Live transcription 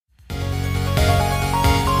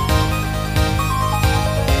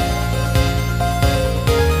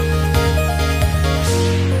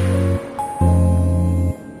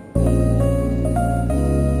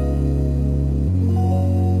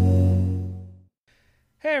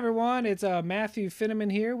Hey everyone, it's Matthew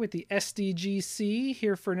Finneman here with the SDGC,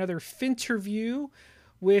 here for another Finterview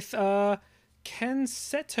with Ken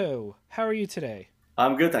Seto. How are you today?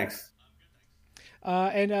 I'm good, thanks.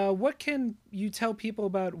 And what can you tell people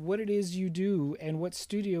about what it is you do and what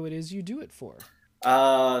studio it is you do it for?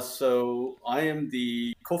 So I am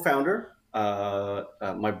the co-founder.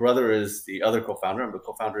 My brother is the other co-founder. I'm the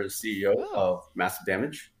co-founder and CEO Oh, of Massive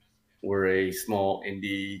Damage. We're a small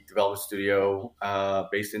indie development studio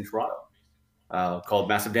based in Toronto called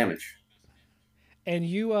Massive Damage. and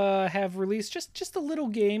you have released just a little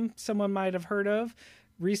game someone might have heard of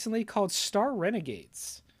recently called Star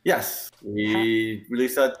Renegades. Yes, How, we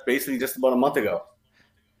released that basically just about a month ago.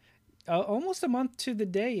 almost a month to the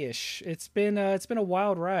day ish. It's been a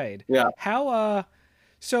wild ride. Yeah. How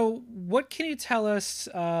So, what can you tell us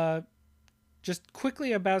just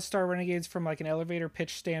quickly about Star Renegades from like an elevator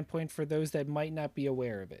pitch standpoint for those that might not be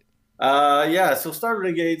aware of it? Yeah, so Star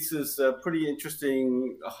Renegades is a pretty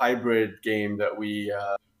interesting hybrid game that we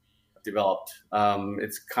developed.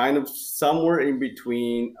 It's kind of somewhere in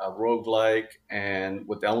between a roguelike and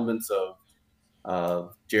with elements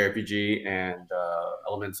of JRPG and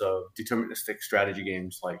elements of deterministic strategy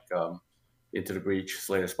games like Into the Breach,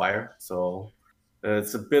 Slay the Spire. So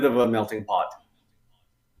it's a bit of a melting pot.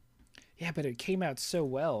 Yeah, but it came out so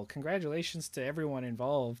well. Congratulations to everyone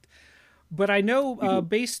involved. But I know,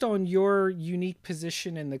 based on your unique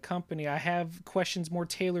position in the company, I have questions more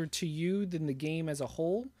tailored to you than the game as a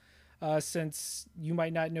whole, since you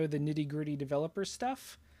might not know the nitty gritty developer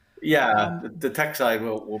stuff. Yeah, Um, the tech side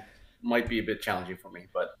will might be a bit challenging for me,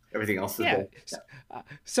 but everything else is Yeah. good. Yeah.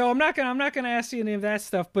 So I'm not gonna ask you any of that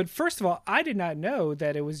stuff. But first of all, I did not know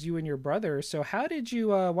that it was you and your brother. So how did you?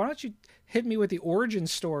 Why don't you hit me with the origin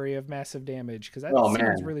story of Massive Damage? Because that Oh sounds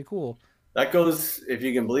man, really cool. that goes, if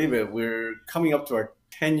you can believe it, we're coming up to our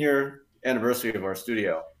 10-year anniversary of our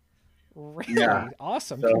studio. Yeah. Really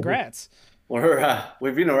awesome. So Congrats.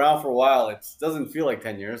 we've been around for a while. It doesn't feel like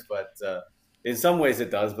 10 years, but in some ways it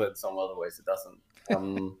does, but in some other ways it doesn't.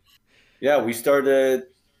 Yeah, we started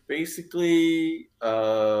basically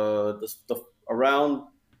around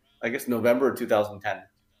I guess November 2010.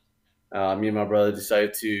 Me and my brother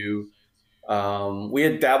decided to. We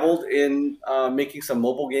had dabbled in making some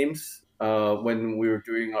mobile games when we were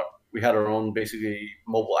doing our. We had our own basically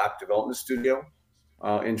mobile app development studio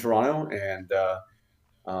in Toronto, and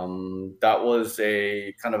that was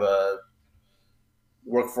a kind of a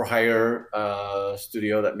work for hire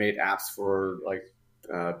studio that made apps for like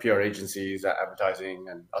PR agencies, advertising,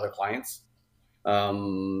 and other clients.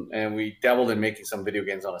 And we dabbled in making some video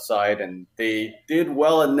games on the side, and they did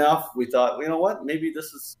well enough. We thought, you know what, maybe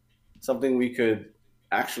this is something we could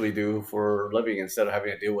actually do for a living instead of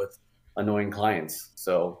having to deal with annoying clients.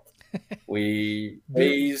 So we The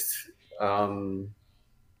raised.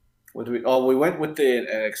 What do we? Oh, we went with an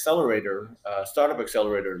accelerator, startup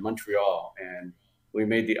accelerator in Montreal, and we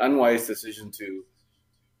made the unwise decision to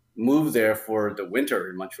move there for the winter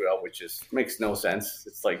in Montreal, which is makes no sense.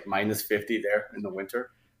 It's like minus 50 there in the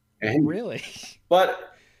winter. And Really.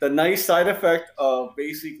 but the nice side effect of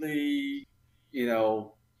basically, you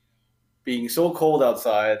know, being so cold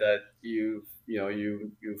outside that you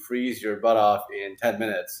freeze your butt off in 10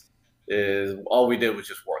 minutes is all we did was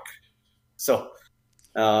just work. So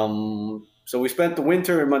so we spent the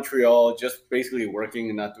winter in Montreal just basically working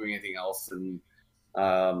and not doing anything else, and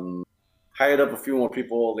um, hired up a few more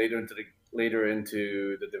people later into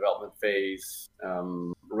the development phase.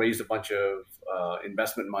 Raised a bunch of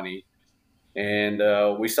investment money, and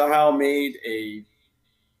we somehow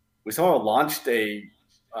launched a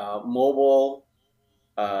mobile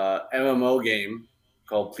MMO game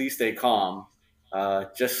called Please Stay Calm,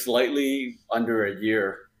 just slightly under a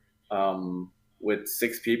year, with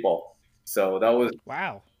 6 people. So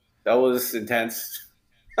Wow. that was intense.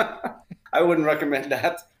 I wouldn't recommend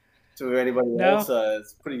that to anybody else. No.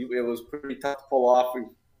 It was pretty tough to pull off.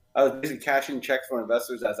 I was basically cashing checks from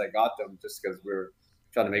investors as I got them, just because we were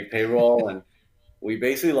trying to make payroll, and we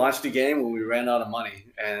basically launched the game when we ran out of money,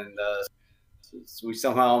 and we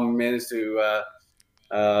somehow managed to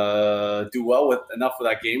do well with enough of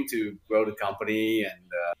that game to grow the company, and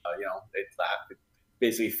it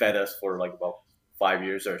basically fed us for like about 5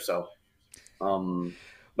 years or so.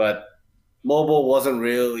 But mobile wasn't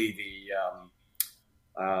really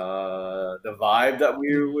the vibe that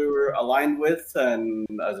we were aligned with, and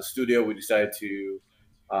as a studio, we decided to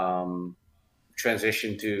um,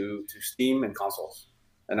 transition to Steam and consoles,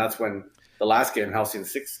 and that's when the last game, Halcyon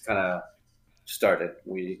Six, kind of started.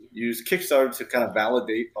 We used Kickstarter to kind of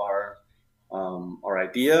validate our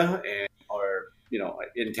idea and our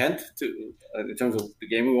intent to in terms of the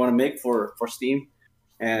game we want to make for Steam,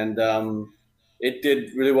 and it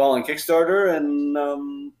did really well on Kickstarter,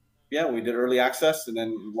 and yeah, we did early access and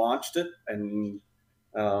then launched it, and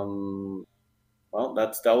um, well,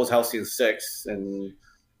 that was Halcyon 6, and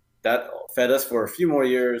that fed us for a few more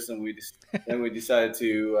years, and then we decided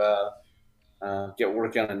to get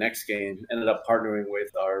working on the next game. Ended up partnering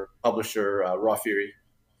with our publisher Raw Fury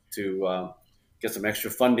to get some extra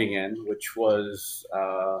funding in, which was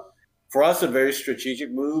for us a very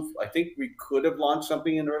strategic move. I think we could have launched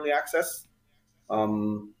something in early access,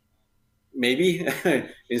 um, maybe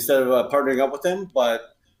instead of partnering up with them, but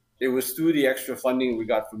it was through the extra funding we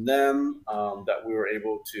got from them that we were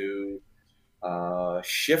able to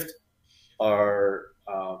shift our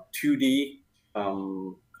 2D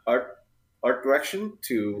art direction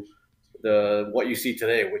to the what you see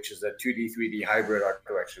today, which is a 2D 3D hybrid art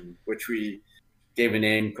direction, which we gave a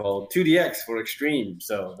name called 2DX for Extreme.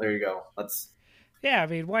 So there you go. Yeah, I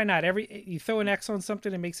mean, why not? You throw an X on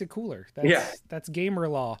something, it makes it cooler. Yeah, That's gamer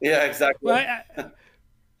law. yeah, exactly. Well,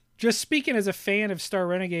 just speaking as a fan of Star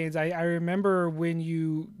Renegades, I remember when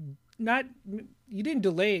you didn't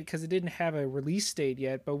delay it because it didn't have a release date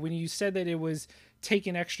yet, but when you said that it was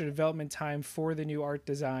taking extra development time for the new art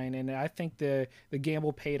design, and I think the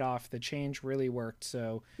gamble paid off. The change really worked.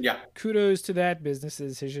 So Yeah, kudos to that business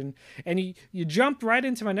decision. And you jumped right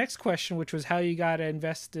into my next question, which was how you got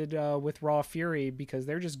invested with Raw Fury, because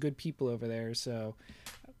they're just good people over there. So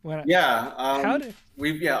yeah. how did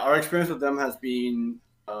Our experience with them has been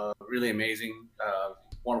really amazing.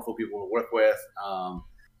 Wonderful people to work with,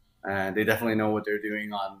 and they definitely know what they're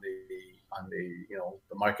doing on the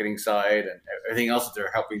the marketing side and everything else that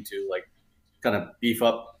they're helping to like kind of beef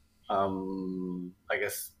up. I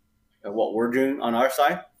guess what we're doing on our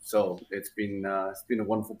side. So it's been a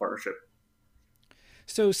wonderful partnership.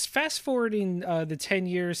 So fast forwarding the 10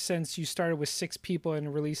 years since you started with 6 people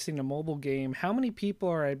and releasing a mobile game, how many people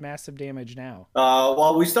are at Massive Damage now?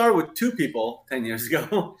 Well, we started with 2 people 10 years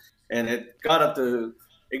ago, and it got up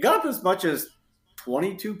as much as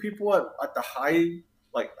 22 people at the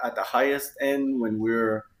at the highest end when we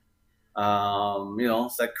were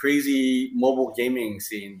it's that crazy mobile gaming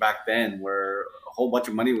scene back then where a whole bunch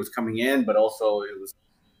of money was coming in, but also it was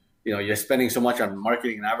you're spending so much on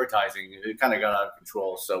marketing and advertising, it kind of got out of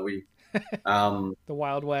control. So we The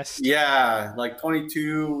Wild West. yeah, like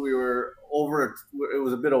 22, we were over. It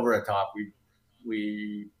was a bit over the top.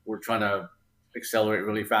 We were trying to accelerate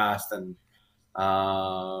really fast and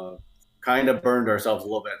kind of burned ourselves a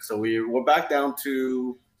little bit. So we're back down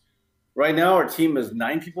to right now. Our team is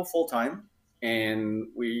 9 people full time, and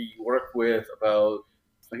we work with about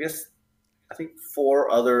I guess I think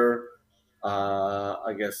 4 other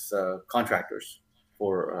contractors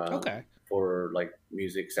Okay. for like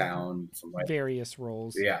music, sound, some like Various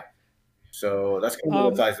roles. yeah. So that's kind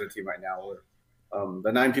of the size of the team right now.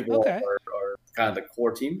 The 9 people Okay. are kind of the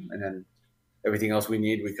core team, and then everything else we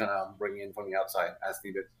need, we kind of bring in from the outside as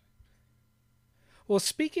needed. Well,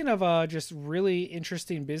 speaking of just really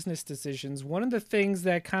interesting business decisions, one of the things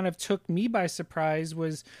that kind of took me by surprise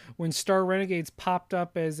was when Star Renegades popped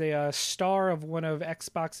up as a star of one of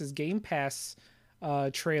Xbox's Game Pass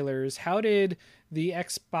trailers. How did the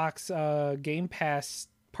Xbox Game Pass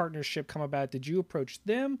partnership come about? Did you approach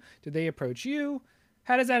them? Did they approach you?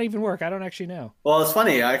 How does that even work? I don't actually know. Well, it's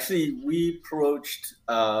funny. Actually, we approached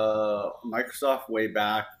Microsoft way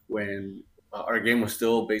back when our game was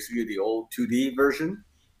still basically the old 2D version,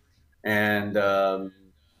 and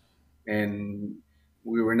and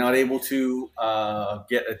we were not able to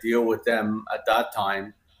get a deal with them at that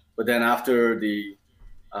time. But then after the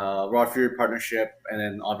Raw Fury partnership, and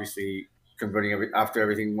then obviously after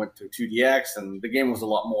everything went to 2DX, and the game was a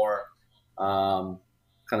lot more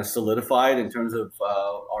kind of solidified in terms of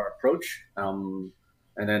our approach. And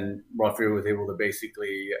then Raw Fury was able to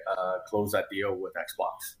basically close that deal with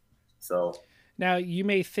Xbox. So Now, you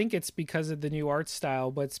may think it's because of the new art style,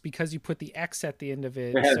 but it's because you put the X at the end of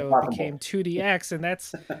it. it's So it possible. became 2DX. And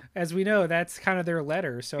that's, as we know, that's kind of their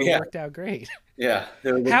letter. So it Yeah, worked out great. yeah,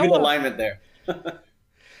 there was a good How, alignment there.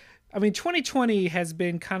 I mean, 2020 has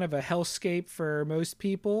been kind of a hellscape for most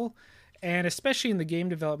people, and especially in the game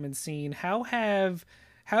development scene. How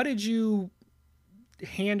did you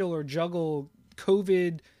handle or juggle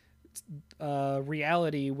COVID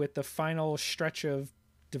reality with the final stretch of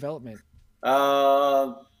development?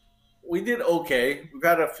 Uh, we did okay. We've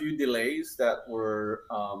had a few delays that were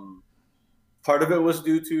part of it was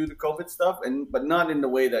due to the COVID stuff, and but not in the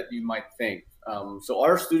way that you might think. So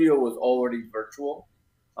our studio was already virtual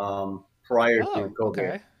prior to Oh,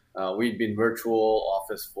 COVID. okay. We'd been virtual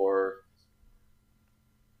office for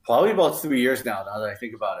Probably about 3 years now that I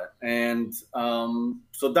think about it. And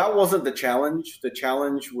so that wasn't the challenge. The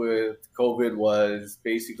challenge with COVID was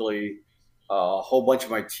basically a whole bunch of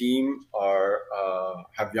my team are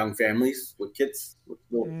have young families with kids, with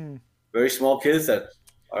Mm. very small kids that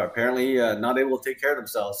are apparently not able to take care of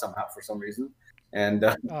themselves somehow for some reason. And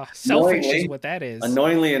Selfish is annoyingly, what that is.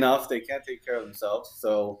 annoyingly enough, they can't take care of themselves.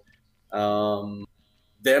 So um,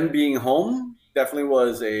 them being home definitely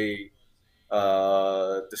was a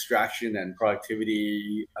distraction and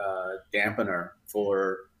productivity dampener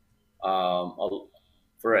um,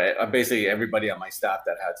 for basically everybody on my staff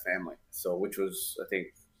that has family. So which was I think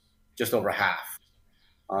just over half.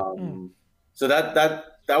 Mm. So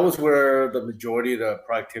that was where the majority of the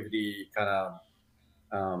productivity kind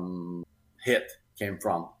of hit came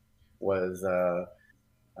from was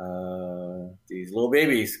these little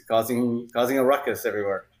babies causing a ruckus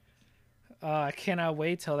everywhere. I cannot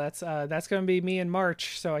wait till that's going to be me in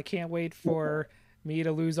March. So I can't wait for me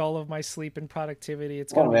to lose all of my sleep and productivity.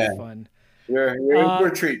 It's going Oh to be man, fun. you're in Uh, for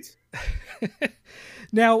a treat.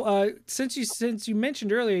 Now, since you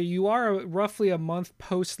mentioned earlier, you are roughly a month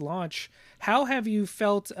post launch. How have you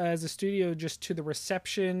felt as a studio just to the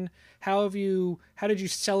reception? How did you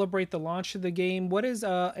celebrate the launch of the game? What has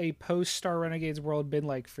a post Star Renegades world been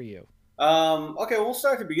like for you? Okay, we'll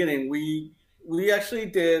start at the beginning. We actually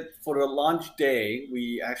did for the launch day.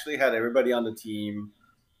 We actually had everybody on the team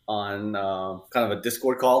on kind of a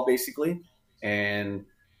Discord call, basically, and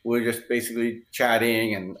we are just basically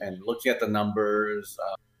chatting and looking at the numbers.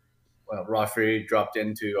 Rafi dropped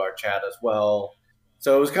into our chat as well,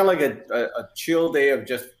 so it was kind of like a chill day of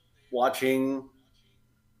just watching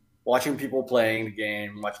people playing the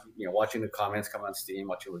game, watching the comments come on Steam,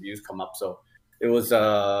 watching reviews come up. So it was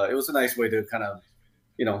a nice way to kind of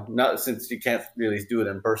not since you can't really do it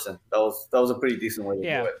in person. That was a pretty decent way to do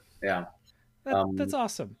Yeah, it. Yeah. that's Um,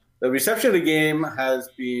 awesome. the reception of the game has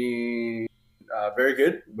been very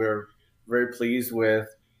good. We're very pleased with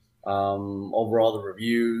overall the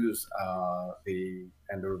reviews, the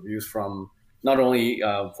reviews from not only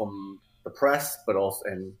from the press, but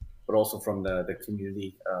also from the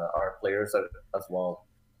community, our players as well.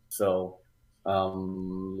 So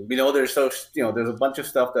there's a bunch of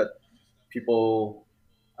stuff that people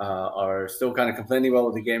are still kind of complaining about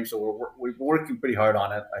with the game. So we're working pretty hard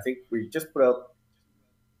on it. I think we just put out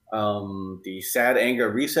the Sad Anger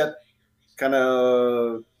Reset kind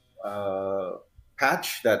of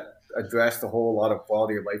patch that addressed a whole lot of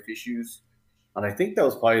quality of life issues. And I think that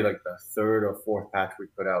was probably like the third or fourth patch we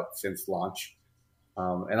put out since launch.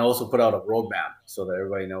 And I also put out a roadmap so that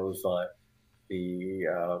everybody knows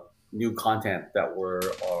the new content that we're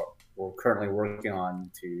currently working on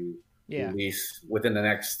to Yeah. release within the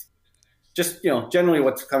next, just generally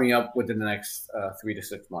what's coming up within the next 3 to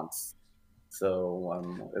 6 months.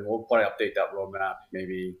 So we'll probably update that roadmap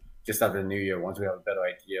maybe just after the new year once we have a better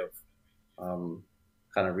idea of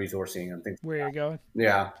kind of resourcing and things Where like you're going? that.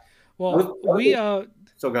 Yeah. Well, we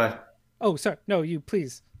So go ahead. Oh, sorry. No, you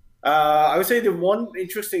please. I would say the one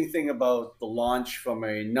interesting thing about the launch from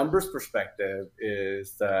a numbers perspective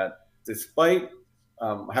is that despite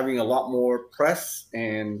having a lot more press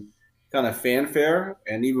and kind of fanfare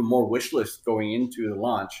and even more wish list going into the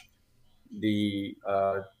launch, the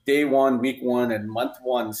day one, week one, and month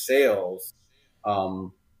one sales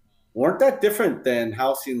um, weren't that different than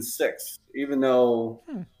Halcyon 6, even though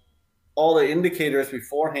Hmm. all the indicators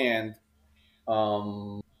beforehand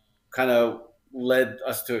kind of led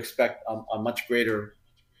us to expect a much greater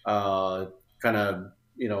kind of,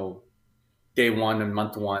 day one and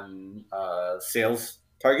month one sales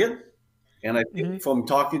target. And I Mm-hmm. think from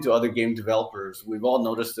talking to other game developers, we've all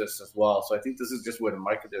noticed this as well. So I think this is just where the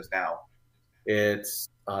market is now. It's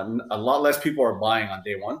a lot less people are buying on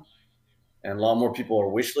day one, and a lot more people are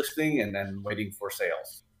wish listing and then waiting for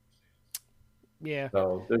sales. Yeah.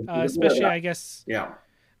 So there's Especially, I guess, yeah,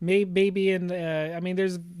 maybe I mean,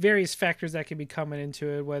 there's various factors that could be coming into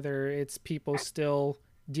it, whether it's people still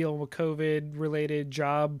dealing with COVID related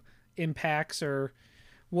job impacts or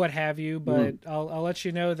what have you. But mm. I'll let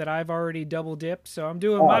you know that I've already double dipped, so I'm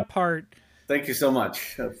doing my Oh, part. thank you so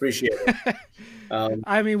much. I appreciate it.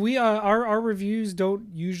 I mean, we our reviews don't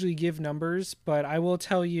usually give numbers, but I will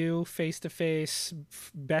tell you face to face,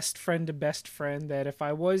 best friend to best friend, that if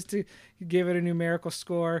I was to give it a numerical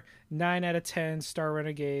score, 9 out of 10 Star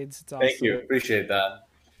Renegades. It's Thank you. awesome. Appreciate that.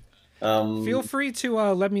 Feel Um, free to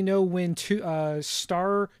let me know when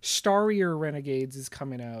Starrier Renegades is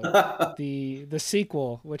coming out, a the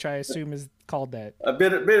sequel, which I assume is called that.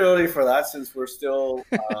 bit early for that since we're still,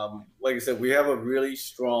 like I said, we have a really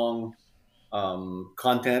strong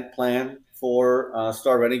content plan for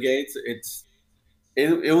Star Renegades.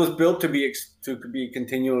 it was built to be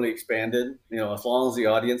continually expanded. You know, as long as the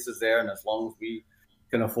audience is there and as long as we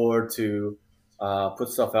can afford to put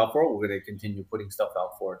stuff out for it, we're going to continue putting stuff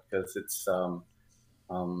out for it because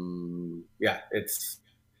yeah, it's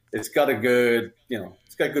got a good, you know,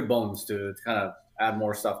 it's got good bones to kind of add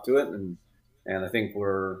more stuff to it, and I think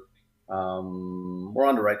we're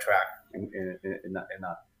on the right track in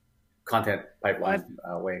that content pipeline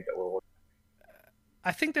way that we're working.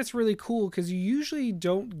 I think that's really cool because you usually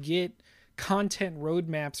don't get content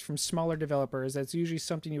roadmaps from smaller developers. That's usually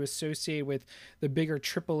something you associate with the bigger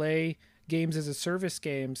AAA games as a service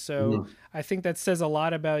game. So Mm-hmm. I think that says a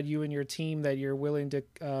lot about you and your team that you're willing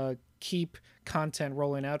to keep content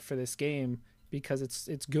rolling out for this game because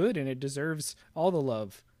it's good and it deserves all the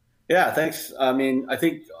love. Yeah, thanks. I mean, I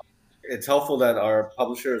think it's helpful that our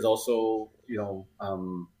publisher is also, you know,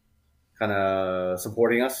 kind of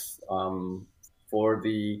supporting us for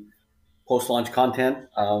the post-launch content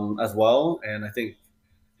as well. And I think,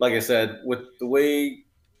 like I said, with the way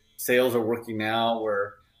sales are working now,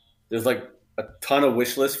 where there's like a ton of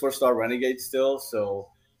wish lists for Star Renegade still, so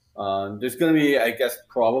there's going to be, I guess,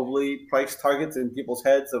 probably price targets in people's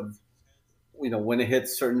heads of, you know, when it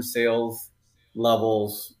hits certain sales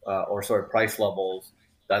levels or sorry price levels,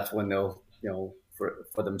 that's when they'll, you know,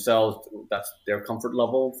 for themselves, that's their comfort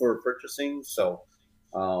level for purchasing. So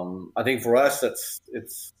I think for us,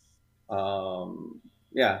 it's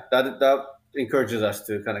yeah, that encourages us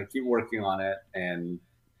to kind of keep working on it and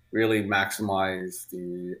really maximize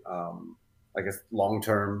the I guess long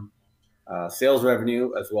term sales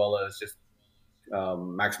revenue as well as just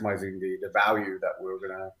maximizing the value that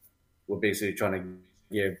we're basically trying to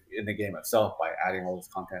give in the game itself by adding all this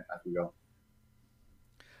content as we go.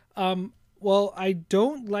 Well, I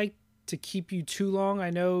don't like to keep you too long. I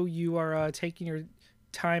know you are taking your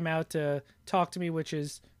time out to talk to me, which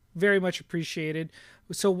is very much appreciated.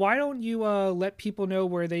 So why don't you let people know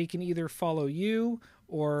where they can either follow you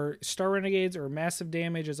or Star Renegades or Massive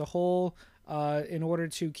Damage as a whole in order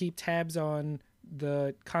to keep tabs on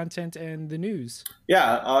the content and the news?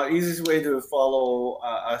 Yeah, easiest way to follow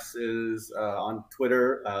us is on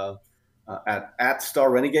Twitter at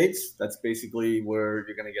Star Renegades. That's basically where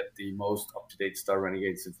you're going to get the most up to date Star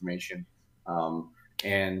Renegades information.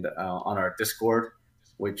 And on our Discord,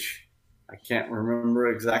 which I can't remember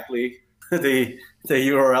exactly the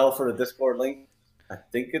URL for the Discord link. I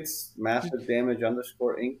think it's Massive Damage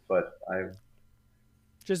underscore Inc. But I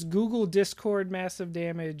Just Google Discord Massive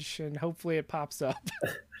Damage and hopefully it pops up.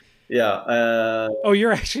 yeah. Oh,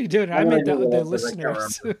 you're actually doing it. I I'm meant gonna do the that 'cause I can't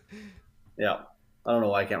listeners. remember. Yeah, I don't know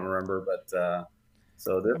why I can't remember, but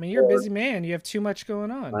so I mean, you're a Discord. busy man. You have too much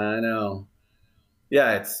going on. I know.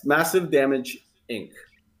 Yeah, it's Massive Damage Inc.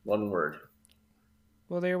 One word.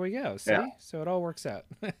 Well, there we go. Yeah. See, so it all works out.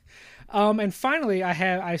 And finally,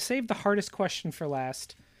 I saved the hardest question for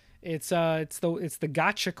last. It's the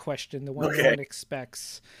gotcha question, the one no Okay. one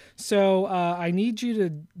expects. So I need you to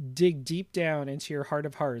dig deep down into your heart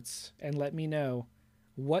of hearts and let me know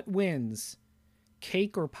what wins,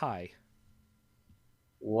 cake or pie.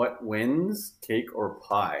 What wins, cake or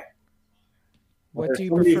pie? Well, What there's do you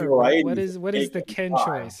so many prefer? What varieties is of what is cake the and Ken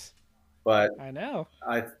pie, choice? but I know.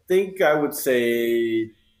 I think I would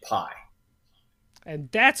say pie. And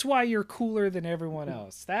that's why you're cooler than everyone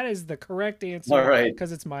else. That is the correct All answer right.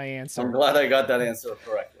 because it's my I'm answer. glad I got that answer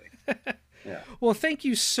correctly. Yeah. Well, thank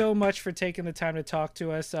you so much for taking the time to talk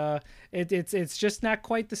to us. It's just not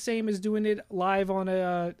quite the same as doing it live on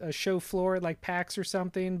a show floor like PAX or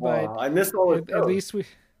something, but I missed all the at shows. least we.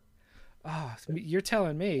 Oh, you're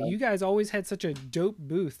telling me. You guys always had such a dope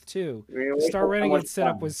booth too. The Star So much Renegade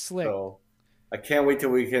setup fun. was slick. So I can't wait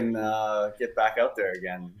till we can get back out there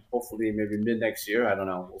again. Hopefully, maybe mid next year. I don't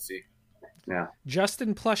know. We'll see. Yeah.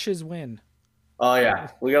 Justin Plush's win. Oh yeah,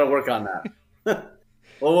 we got to work on that.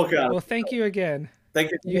 We'll work on Well, it. thank you again.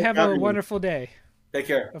 Thank you. You have a wonderful day. Take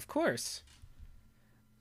care. Of course.